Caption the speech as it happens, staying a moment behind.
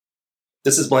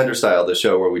This is Blender Style, the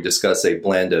show where we discuss a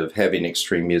blend of heavy and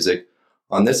extreme music.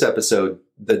 On this episode,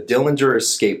 the Dillinger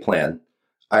Escape Plan,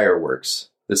 Ire Works.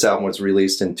 This album was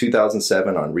released in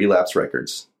 2007 on Relapse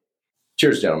Records.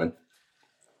 Cheers, gentlemen.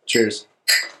 Cheers.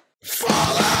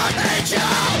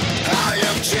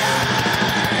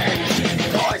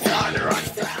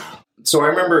 So I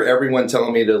remember everyone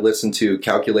telling me to listen to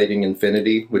Calculating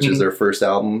Infinity, which is their first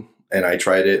album, and I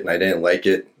tried it and I didn't like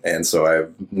it, and so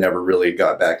I've never really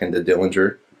got back into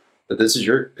Dillinger. But this is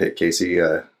your pick, Casey.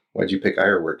 Why'd you pick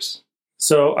Ire Works?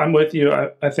 So I'm with you.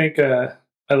 I think I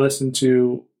listened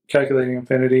to Calculating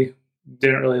Infinity,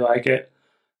 didn't really like it.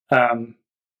 And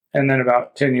then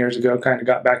about 10 years ago, kind of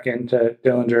got back into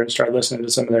Dillinger and started listening to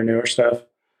some of their newer stuff.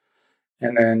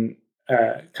 And then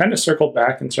kind of circled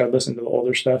back and started listening to the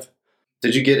older stuff.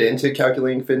 Did you get into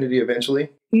Calculating Infinity eventually?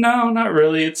 No, not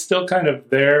really. It's still kind of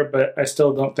there, but I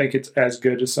still don't think it's as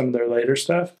good as some of their later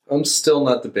stuff. I'm still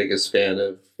not the biggest fan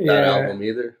of that album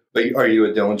either. But are you a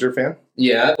Dillinger fan?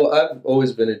 Yeah, well, I've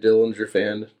always been a Dillinger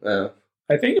fan.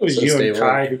 I think it was you and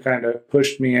Kai who kind of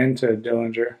pushed me into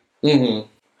Dillinger. Mm-hmm.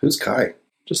 Who's Kai?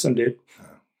 Just some dude.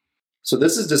 So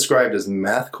this is described as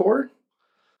mathcore?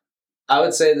 I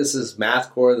would say this is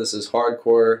mathcore, this is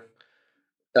hardcore,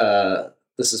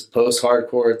 this is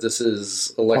post-hardcore, this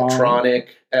is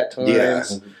electronic at times. Yeah,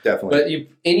 definitely.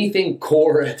 But anything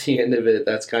core at the end of it,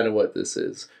 that's kind of what this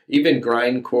is. Even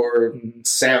grindcore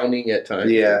sounding at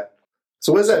times. Yeah.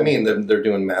 So what does that mean that they're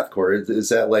doing mathcore? Is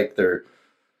that like they're...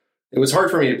 It was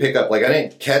hard for me to pick up. Like, I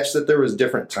didn't catch that there was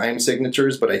different time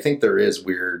signatures, but I think there is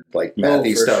weird, like,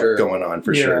 mathy stuff going on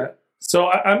for sure. So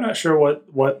I'm not sure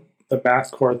what the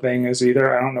mathcore thing is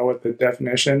either. I don't know what the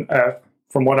definition.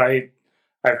 From what I've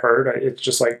heard, it's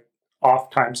just like off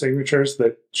time signatures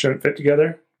that shouldn't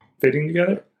fitting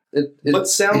together. It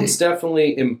sounds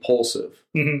definitely impulsive.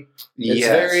 Mm-hmm. It's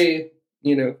very,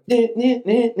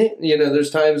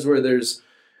 there's times where there's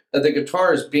the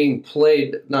guitar is being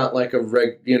played not like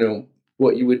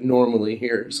what you would normally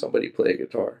hear somebody play a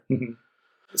guitar. Mm-hmm.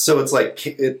 So it's like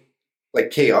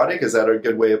chaotic. Is that a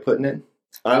good way of putting it?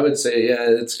 I would say, yeah,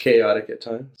 it's chaotic at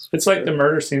times. It's like the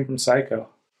murder scene from Psycho.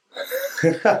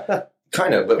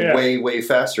 Kind of, but way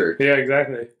faster. Yeah,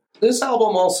 exactly. This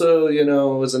album also,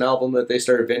 was an album that they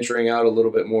started venturing out a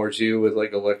little bit more too with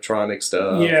like electronic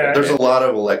stuff. Yeah. There's a lot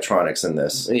of electronics in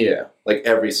this. Yeah. Like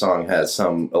every song has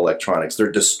some electronics.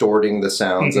 They're distorting the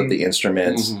sounds of the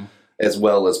instruments as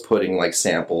well as putting like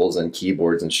samples and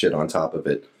keyboards and shit on top of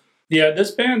it. Yeah,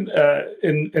 this band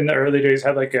in the early days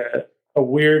had like a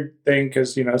weird thing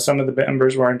because, some of the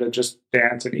members were into just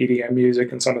dance and EDM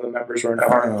music and some of the members were into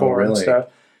hardcore and stuff.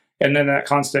 And then that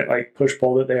constant like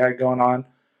push-pull that they had going on,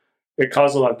 it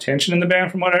caused a lot of tension in the band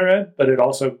from what I read, but it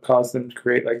also caused them to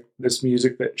create like this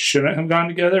music that shouldn't have gone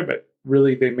together, but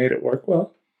really they made it work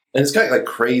well. And it's got like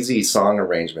crazy song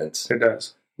arrangements. It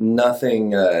does. Nothing,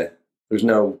 there's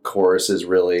no choruses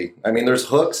really. I mean, there's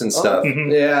hooks and stuff.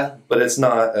 Yeah. But it's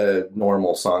not a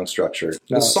normal song structure.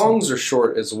 The songs are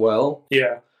short as well.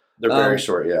 Yeah. They're very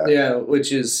short, yeah. Yeah,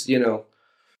 which is,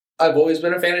 I've always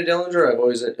been a fan of Dillinger. I've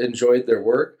always enjoyed their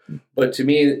work. But to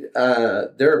me,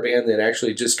 they're a band that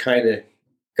actually just kind of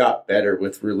got better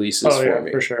with releases for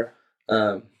me. For sure.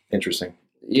 Interesting.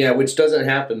 Yeah, which doesn't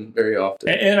happen very often.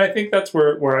 And I think that's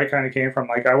where I kind of came from.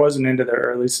 Like, I wasn't into their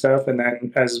early stuff. And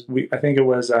then I think it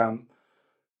was,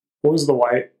 what was the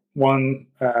white one?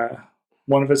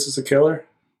 One of Us is a Killer.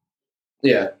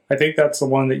 Yeah. I think that's the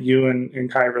one that you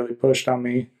and Kai really pushed on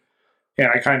me. And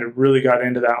I kind of really got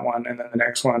into that one. And then the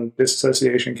next one,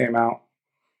 Disassociation, came out.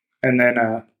 And then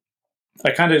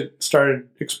I kind of started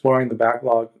exploring the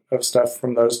backlog of stuff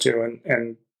from those two.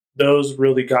 And those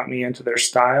really got me into their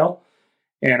style.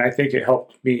 And I think it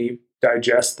helped me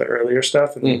digest the earlier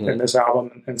stuff and this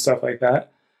album and stuff like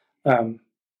that. I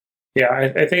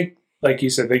think, like you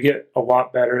said, they get a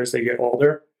lot better as they get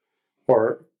older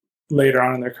or later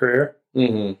on in their career.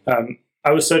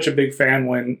 I was such a big fan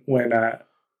when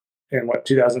in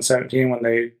 2017 when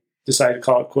they decided to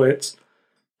call it quits,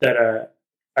 that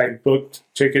I booked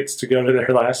tickets to go to their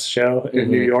last show in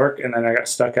New York, and then I got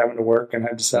stuck having to work and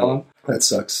had to sell them. That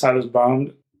sucks. I was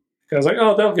bummed. I was like,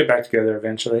 oh, they'll get back together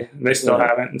eventually. And they still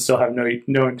haven't and still have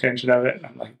no intention of it. And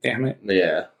I'm like, damn it.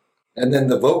 Yeah. And then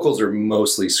the vocals are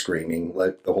mostly screaming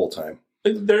like the whole time.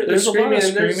 There's a lot of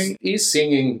screaming. He's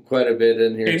singing quite a bit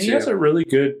in here, and he has a really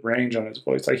good range on his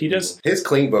voice. Like, he does. His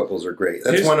clean vocals are great.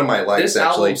 That's one of my likes, this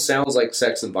actually. This album sounds like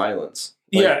Sex and Violence.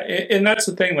 Yeah, and that's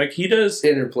the thing. Like, he does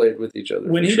interplayed with each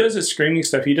other. When he does his screaming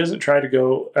stuff, he doesn't try to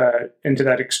go into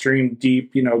that extreme,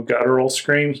 deep, guttural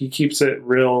scream. He keeps it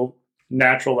real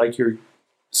natural, like you're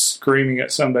screaming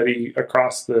at somebody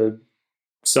across the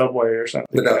Subway or something.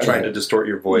 Without trying to distort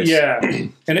your voice. Yeah,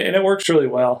 and it works really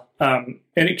well. And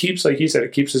it keeps, like he said,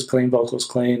 it keeps his clean vocals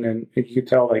clean, and you can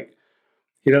tell like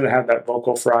he doesn't have that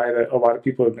vocal fry that a lot of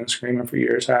people who've been screaming for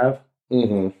years have.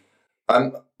 Mm-hmm.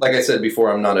 I'm like I said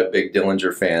before, I'm not a big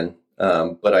Dillinger fan,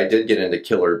 but I did get into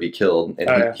Kill or Be Killed,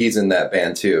 and he's in that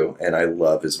band too, and I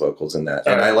love his vocals in that,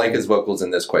 and I like his vocals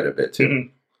in this quite a bit too. Mm-hmm.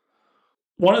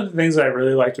 One of the things that I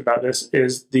really liked about this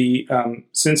is the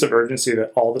sense of urgency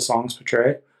that all the songs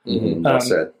portray. Mm-hmm. Well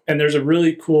said. And there's a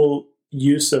really cool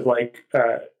use of like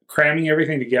cramming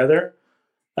everything together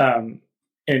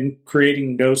and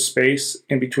creating no space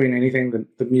in between anything,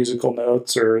 the musical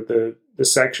notes or the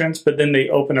sections, but then they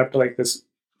open up to like this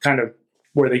kind of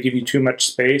where they give you too much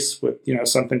space with, you know,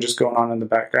 something just going on in the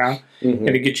background, and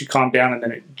it gets you calmed down, and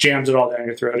then it jams it all down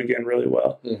your throat again really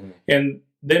well. And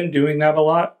them doing that a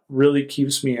lot really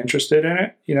keeps me interested in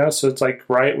it, you know? So it's like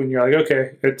right when you're like,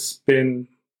 okay, it's been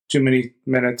too many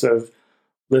minutes of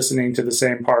listening to the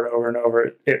same part over and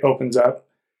over, it opens up.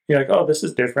 You're like, oh, this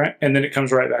is different. And then it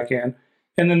comes right back in.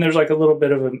 And then there's like a little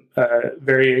bit of a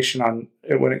variation on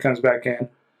it when it comes back in.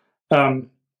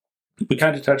 We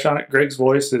kind of touched on it. Greg's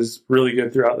voice is really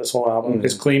good throughout this whole album.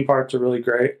 His clean parts are really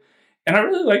great. And I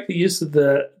really like the use of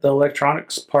the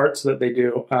electronics parts that they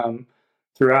do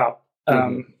throughout.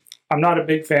 I'm not a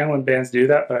big fan when bands do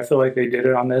that, but I feel like they did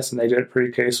it on this, and they did it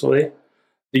pretty tastefully.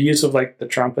 The use of like the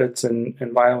trumpets and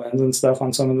violins and stuff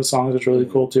on some of the songs is really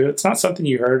cool too. It's not something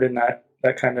you heard in that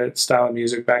kind of style of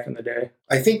music back in the day.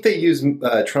 I think they use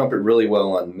trumpet really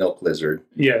well on Milk Lizard.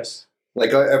 Yes.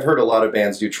 Like I've heard a lot of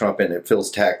bands do trumpet and it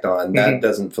feels tacked on. That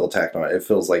doesn't feel tacked on. It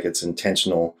feels like it's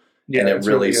intentional, and it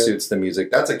really suits the music.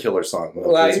 That's a killer song.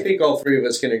 Well, I think all three of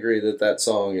us can agree that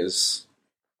song is...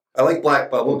 I like Black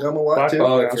Bubblegum a lot too.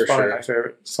 That's probably my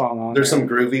favorite song on There's some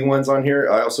groovy ones on here.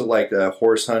 I also like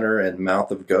Horse Hunter and Mouth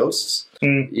of Ghosts.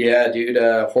 Yeah, dude.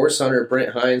 Horse Hunter,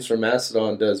 Brent Hines from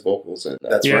Mastodon does vocals in that.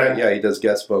 That's right. Yeah, he does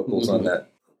guest vocals on that.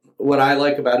 What I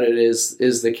like about it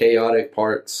is the chaotic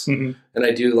parts, and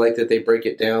I do like that they break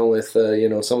it down with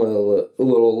some of the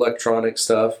little electronic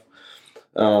stuff.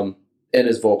 And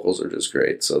his vocals are just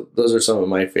great. So those are some of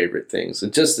my favorite things.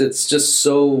 It's just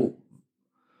so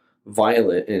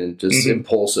violent and just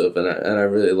impulsive, and I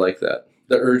really like that,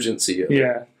 the urgency of it.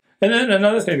 Yeah. And then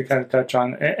another thing to kind of touch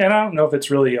on, and I don't know if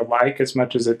it's really a like as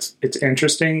much as it's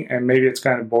interesting, and maybe it's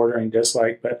kind of bordering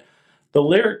dislike, but the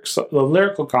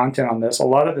lyrical content on this, a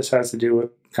lot of this has to do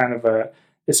with kind of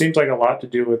it seems like a lot to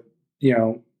do with, you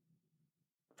know,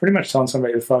 pretty much telling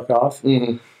somebody to fuck off.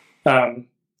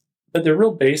 But they're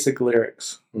real basic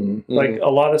lyrics. Like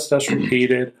a lot of stuff's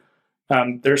repeated.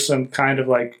 There's some kind of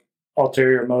like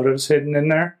ulterior motives hidden in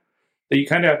there that you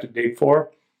kind of have to dig for.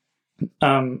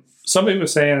 Somebody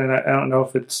was saying, and I don't know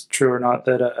if it's true or not,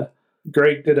 that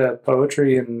Greg did a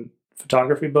poetry and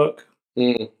photography book.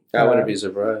 I wouldn't be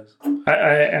surprised.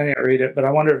 I didn't read it, but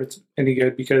I wonder if it's any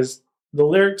good, because the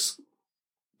lyrics,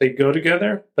 they go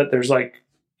together, but there's like,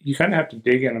 you kind of have to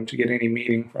dig in them to get any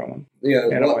meaning from them. Yeah,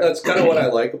 well, that's kind of what I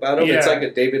like about them. Yeah. It's like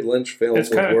a David Lynch film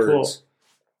with words.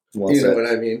 Cool. Well, you know what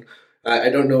I mean? I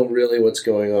don't know really what's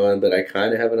going on, but I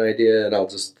kind of have an idea, and I'll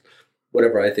just,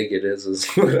 whatever I think it is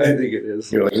what I think it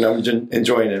is. You're like, no, I'm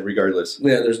enjoying it regardless.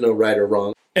 Yeah, there's no right or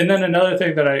wrong. And then another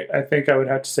thing that I think I would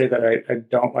have to say that I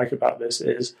don't like about this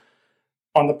is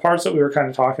on the parts that we were kind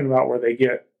of talking about where they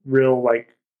get real,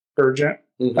 like, urgent,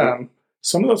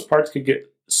 some of those parts could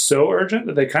get so urgent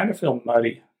that they kind of feel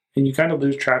muddy, and you kind of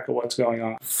lose track of what's going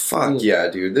on. Fuck yeah,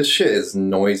 dude. This shit is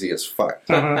noisy as fuck.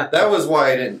 That was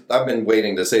why I've been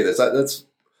waiting to say this.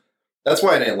 That's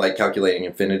why I didn't like Calculating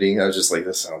Infinity. I was just like,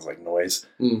 this sounds like noise.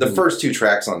 The first two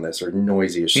tracks on this are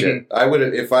noisy as shit. I would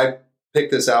have, if I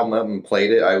picked this album up and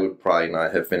played it, I would probably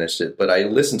not have finished it. But I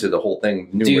listened to the whole thing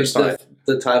numerous times.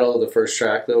 The title of the first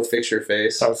track, though, Fix Your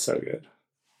Face. That was so good.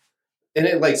 And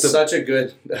it like such a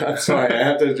good. I'm sorry, I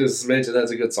have to just mention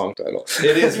that's a good song title.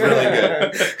 It is really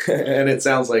good, and it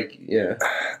sounds like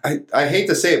I hate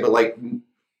to say it, but like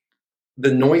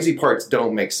the noisy parts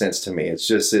don't make sense to me. It's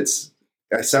just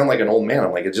I sound like an old man.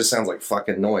 I'm like, it just sounds like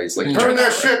fucking noise. Like turn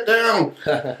that shit down.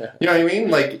 You know what I mean?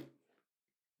 Like,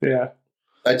 yeah.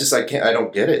 I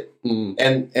don't get it.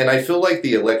 And I feel like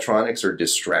the electronics are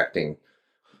distracting.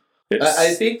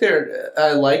 I think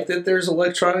I like that there's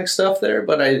electronic stuff there,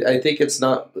 but I think it's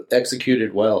not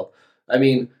executed well. I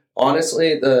mean,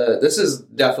 honestly, this is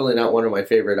definitely not one of my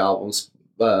favorite albums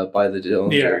by the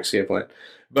Dillinger Escape Plan,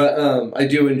 but I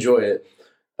do enjoy it.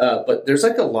 But there's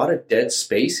like a lot of dead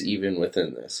space even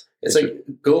within this. It's like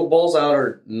go balls out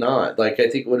or not. Like I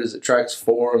think tracks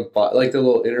 4 and 5, like the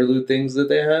little interlude things that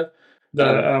they have.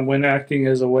 When acting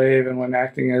as a wave and when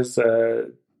acting as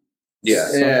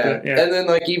Yeah. And then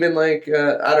like even like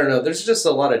I don't know. There's just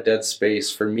a lot of dead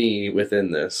space for me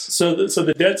within this. So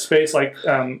the dead space, like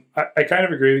I kind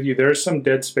of agree with you. There's some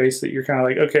dead space that you're kind of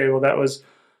like, okay, well that was.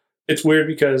 It's weird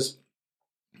because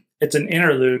it's an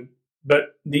interlude,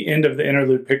 but the end of the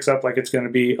interlude picks up like it's going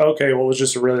to be okay. Well, it was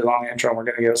just a really long intro, and we're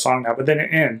going to get a song now. But then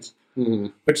it ends,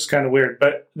 which is kind of weird.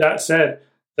 But that said,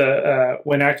 the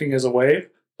When Acting As a Wave.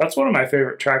 That's one of my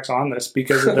favorite tracks on this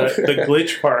because of the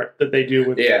glitch part that they do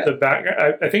with the back.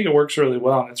 I think it works really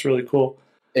well and it's really cool.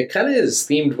 It kind of is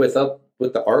themed with the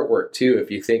artwork too, if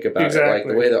you think about it, like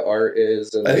the way the art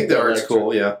is. And I think the art's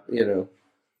cool, yeah. You know,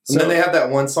 and then they have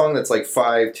that one song that's like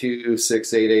 5, 2,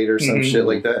 6, 8, 8 or some shit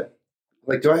like that.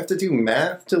 Like, do I have to do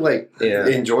math to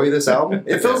enjoy this album?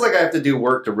 It feels like I have to do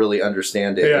work to really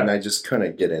understand it, and I just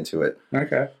couldn't get into it.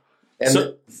 Okay,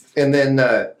 and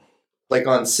then. Like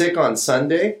on Sick on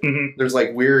Sunday, there's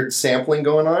like weird sampling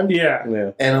going on. Yeah.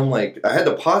 And I'm like, I had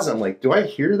to pause. I'm like, do I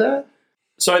hear that?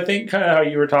 So I think kind of how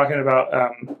you were talking about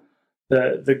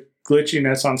the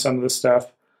glitchiness on some of the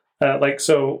stuff.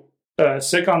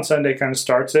 Sick on Sunday kind of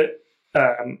starts it.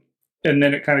 And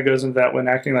then it kind of goes into that When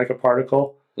Acting Like a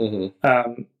Particle. And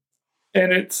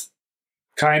it's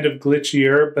kind of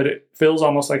glitchier, but it feels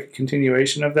almost like a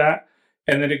continuation of that.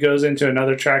 And then it goes into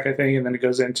another track, I think, and then it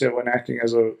goes into When Acting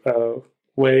As a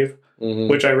Wave,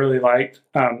 which I really liked.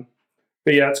 But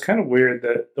yeah, it's kind of weird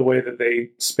that the way that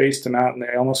they spaced them out, and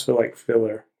they almost feel like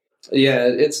filler. Yeah,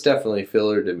 it's definitely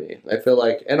filler to me. I feel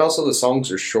like, and also the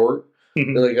songs are short.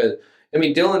 Really good. I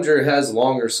mean, Dillinger has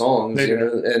longer songs,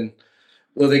 and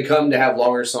they come to have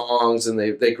longer songs, and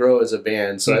they grow as a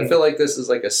band. So I feel like this is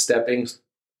like a stepping.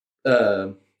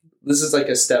 This is like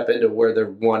a step into where they're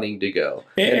wanting to go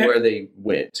and where they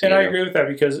went. And I agree with that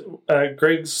because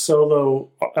Greg's solo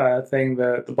thing,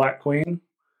 the Black Queen.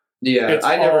 Yeah,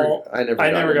 I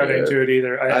never got into it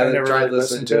either. I never tried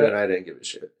listening to it, and I didn't give a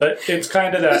shit. But it's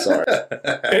kind of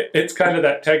that. It's kind of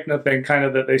that techno thing, kind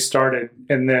of that they started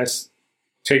in this,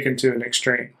 taken to an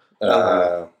extreme.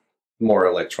 More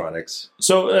electronics.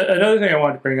 So another thing I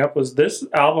wanted to bring up was this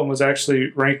album was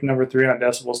actually ranked number 3 on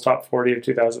Decibel's Top 40 of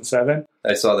 2007.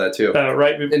 I saw that too.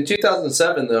 Right in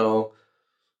 2007, though,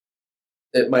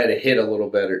 it might have hit a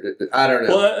little better. I don't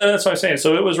know. Well, that's what I'm saying.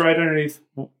 So it was right underneath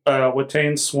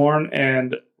Wataine's Sworn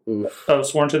and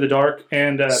Sworn to the Dark,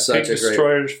 and Pink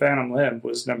Destroyer's Phantom Limb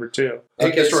was number 2.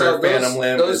 Pink Destroyer, Phantom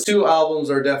Limb. Those two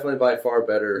albums are definitely by far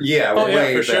better. Yeah,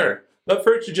 way for sure. But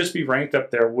for it to just be ranked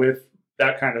up there with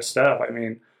that kind of stuff, I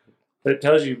mean, it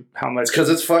tells you how much. It's because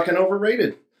it's fucking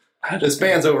overrated. This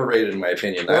band's overrated, in my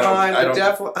opinion. Well,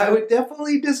 I would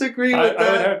definitely disagree with that.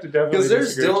 I would have to definitely because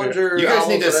there's Dillinger. You guys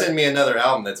need to send me another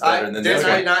album that's better than this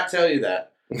one. Did I not tell you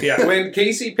that? Yeah. When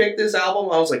Casey picked this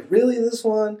album, I was like, "Really, this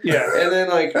one?" Yeah. And then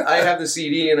I have the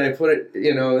CD and I put it,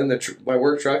 in my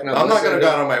work truck. And I'm not going to go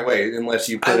out on my way unless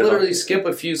you put it. I literally skip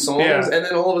a few songs, and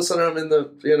then all of a sudden I'm in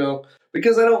the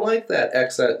because I don't like the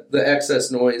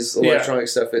excess noise electronic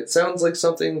stuff. It sounds like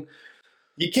something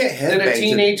you can't headbang that a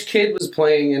teenage kid was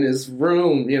playing in his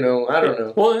room. I don't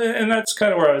know. Well, and that's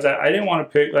kind of where I was at. I didn't want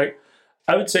to pick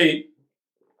I would say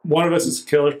One of Us Is a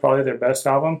Killer is probably their best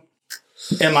album,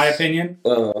 in my opinion.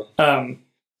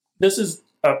 This is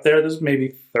up there. This is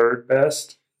maybe third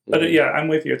best. But I'm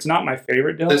with you. It's not my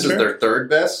favorite Dillinger. This is their third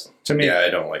best? To me. Yeah, I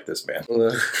don't like this band.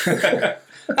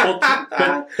 Well,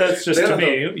 but that's just to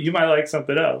me. You might like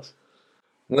something else.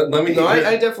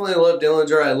 I definitely love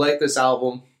Dillinger. I like this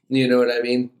album. You know what I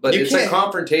mean? But it's a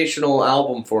confrontational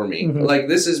album for me. Like,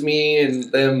 this is me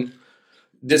and them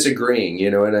disagreeing. You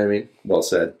know what I mean? Well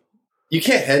said. You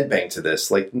can't headbang to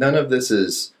this. Like, none of this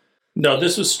is... No,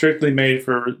 this was strictly made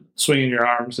for swinging your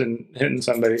arms and hitting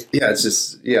somebody. Yeah, it's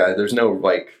just... Yeah, there's no,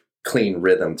 clean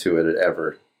rhythm to it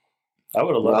ever. I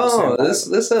would have loved to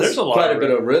see this has quite a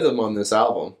bit of rhythm on this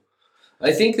album.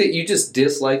 I think that you just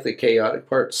dislike the chaotic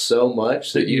part so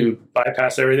much that you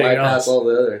bypass everything else. Bypass all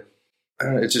the other.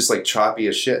 It's just choppy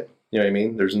as shit. You know what I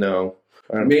mean? There's no...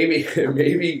 Maybe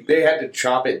they had to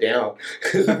chop it down.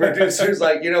 The producer's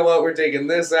like, you know what? We're taking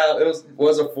this out. It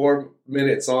was a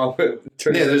 4-minute song. They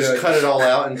just cut it all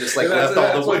out and just left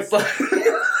all the wood.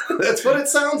 That's what it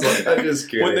sounds like. I'm just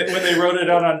kidding. When they wrote it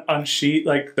out on sheet,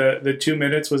 the 2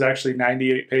 minutes was actually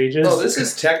 98 pages. Oh, this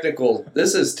is technical.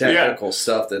 This is technical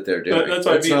stuff that they're doing. That's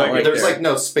what I mean. There's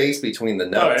no space between the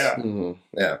notes. Oh,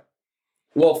 yeah. Yeah.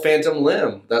 Well, Phantom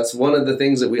Limb. That's one of the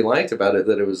things that we liked about it,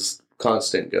 that it was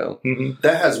constant go.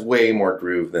 That has way more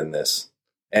groove than this.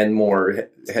 And more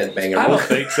headbanger. I don't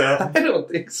think so. I don't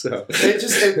think so.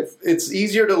 It's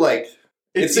easier to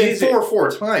It's in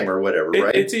 4/4 time or whatever,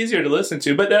 right? It's easier to listen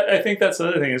to, but I think that's the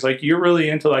other thing is you're really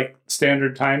into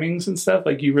standard timings and stuff.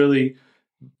 You really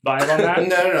vibe on that.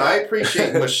 No. I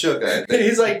appreciate Meshuggah.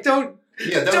 He's like, don't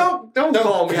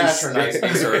call me patronize me,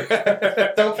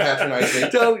 sir. Don't patronize me.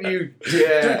 Don't you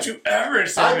dare. Don't you ever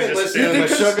say I've been listening to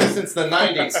Meshuggah since the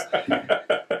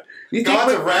 90s.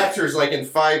 Gods of Rapture's like in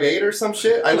 5'8" or some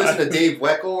shit. I listen to Dave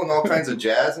Weckl and all kinds of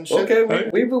jazz and shit. Okay,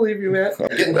 we believe you, man. I'm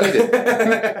getting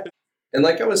heated. And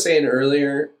like I was saying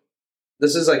earlier,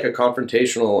 this is like a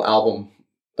confrontational album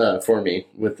for me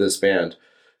with this band.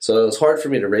 So it's hard for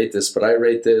me to rate this, but I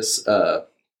rate this a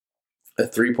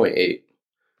 3.8.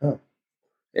 Oh.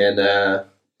 And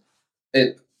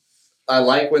I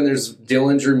like when there's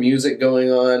Dillinger music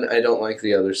going on. I don't like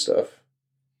the other stuff.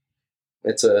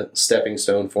 It's a stepping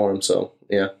stone for him, so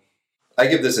yeah. I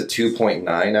give this a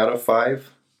 2.9 out of 5.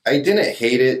 I didn't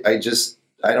hate it.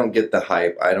 I don't get the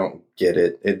hype. I don't get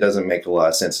it. It doesn't make a lot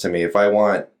of sense to me. If I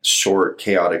want short,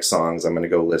 chaotic songs, I'm going to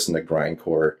go listen to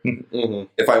grindcore. Mm-hmm.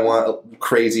 If I want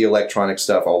crazy electronic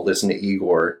stuff, I'll listen to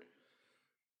Igor.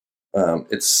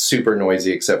 It's super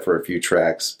noisy except for a few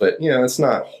tracks, but it's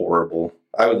not horrible.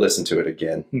 I would listen to it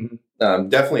again. Mm-hmm.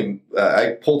 Definitely,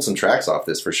 I pulled some tracks off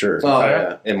this for sure. Oh,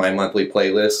 yeah. In my monthly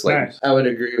playlist. Nice. I would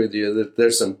agree with you that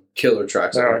there's some killer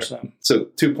tracks There on are there. some. So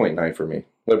 2.9 for me.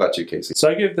 What about you, Casey? So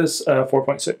I give this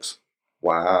 4.6.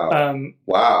 Wow.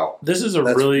 Wow. This is a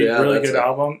That's- really yeah, that's good it.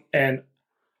 album, and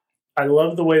I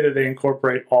love the way that they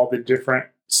incorporate all the different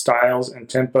styles and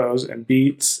tempos and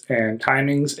beats and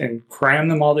timings and cram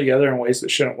them all together in ways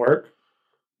that shouldn't work,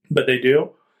 but they do.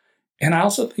 And I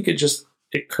also think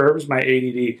it curbs my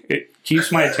ADD. It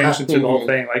keeps my attention to the whole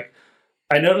thing. Like,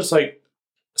 I notice, like,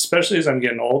 especially as I'm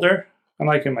getting older, I'm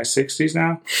like in my 60s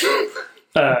now,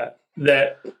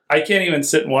 that I can't even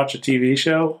sit and watch a TV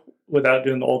show without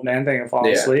doing the old man thing and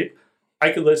falling asleep.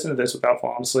 I could listen to this without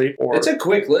falling asleep. Or It's a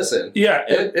quick listen. yeah,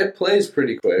 It plays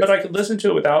pretty quick. but I could listen to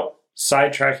it without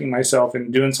sidetracking myself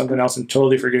and doing something else and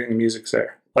totally forgetting the music's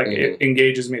there. Like, it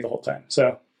engages me the whole time.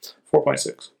 So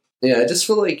 4.6. Yeah, I just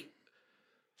feel like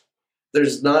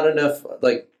there's not enough,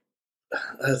 like,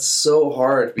 that's so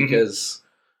hard because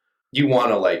You want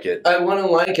to like it. I want to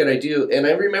like it, I do. And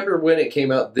I remember when it came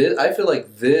out, I feel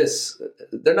like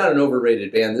they're not an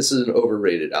overrated band. This is an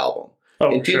overrated album.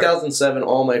 Oh, In 2007,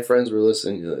 all my friends were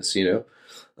listening to this,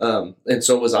 and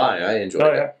so was I. I enjoyed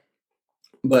Oh, it. yeah.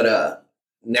 But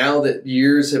now that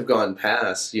years have gone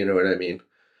past, you know what I mean?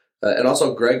 And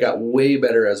also, Greg got way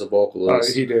better as a Oh,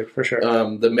 vocalist. he did, for sure.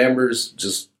 The members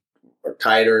just are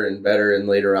tighter and better in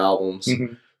later albums.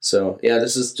 Mhm. So, yeah,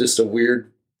 this is just a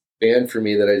weird band for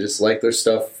me that I just like their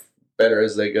stuff better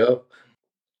as they go.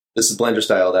 This is Blender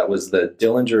Style. That was the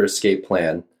Dillinger Escape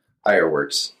Plan, Ire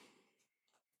Works.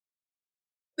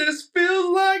 This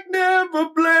feels like never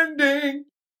blending.